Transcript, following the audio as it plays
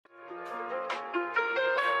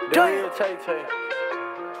TheRealTaeTae.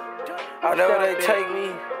 Whenever they take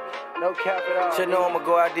me, no cap at all. Just know I'ma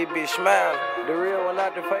go out this bitch smiling. The real one,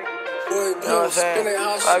 not the fake. You know what I'm saying?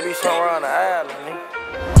 I be somewhere on the island,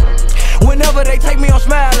 nigga. Whenever they take me, I'm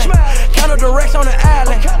smiling. Counter directs on the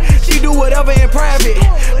island. She do whatever in private.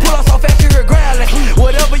 Pull us off after her growling.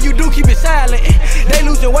 Whatever you do, keep it silent. They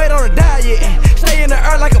losing weight on the diet. Stay in the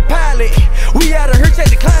earth like a pilot. We out of here,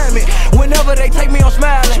 check the climate. Whenever they take me, I'm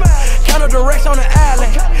smiling. Counter directs on the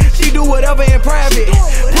island. She do whatever in private.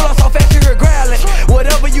 Pull us off after her growling.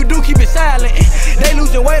 Whatever you do, keep it silent. They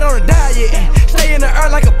losing weight on the diet. Stay in the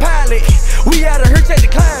earth like a pilot. We out of here, check the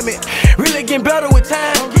climate. Really getting better with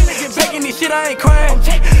time. Taking this shit, I ain't crying.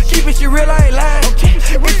 Keeping shit real, I ain't lying.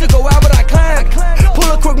 Used to go out, but I climb.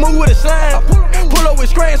 Pull a crook, move with a slime. Pull up with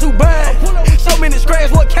scrams, who buying? So many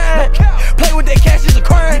scrams, what kind? Play with that cash is a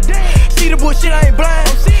crime. See the bullshit, I ain't blind.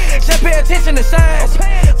 Just pay attention to signs.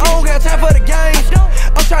 I don't got time for the games.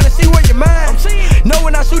 I'm trying to see where your mind. Know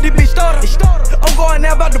when I shoot this bitch starter. I'm going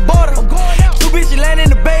out about the border. Two bitches land in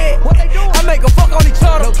the bed. I make a fuck on each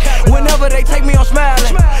other. Whenever they take me, I'm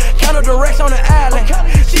smiling. Counter directs on the island.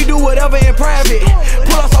 She do whatever in private.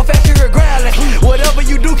 Pull us off after her growling. Whatever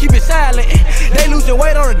you do, keep it silent. They losing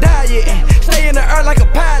weight on the diet. Stay in the earth like a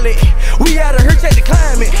pilot. We out of here, check the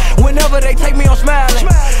climate. Whenever they take me, I'm smiling.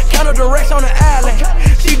 Counter directs on the island.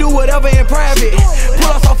 She do whatever in private.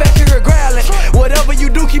 Pull us off after her growling. Whatever you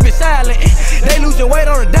do, keep it silent. They losing weight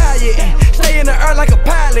on the diet. Stay in the earth like a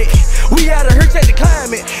pilot. We out of here, check the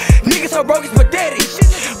climate. Niggas so broke, it's pathetic.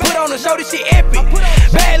 Put on the show, this shit epic.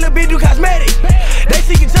 Bad little bitch do cosmetic. They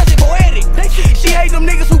seeking justice poetic. She hate them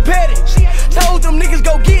niggas who petty. Told them niggas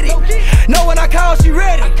go get it. Know when I call, she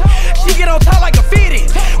ready. She get on top like a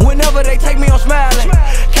fitted. Whenever they take me, I'm smiling.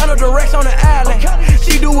 Counter directs on the island.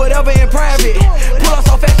 She do whatever in private. Pull us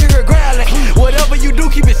off after her growling. Whatever you do,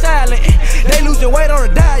 keep it silent. They losing weight on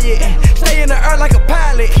the diet. Stay in the earth like a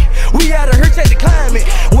pilot. We out of here, check the climate.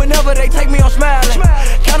 Whenever they take me, I'm smiling.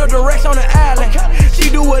 Counter directs on the island. She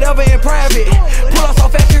do whatever in private. Pull us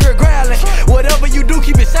off after her growling. Whatever you do,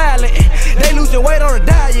 keep it silent. They losing weight on the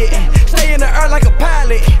diet. Stay in the earth like a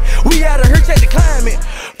pilot. We out of here, check the climate.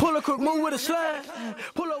 Pull a crook, move with a slime.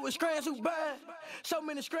 Pull up with scrams, who buy? So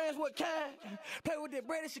many scrams, what kind? Play with that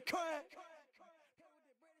bread, it's a crime.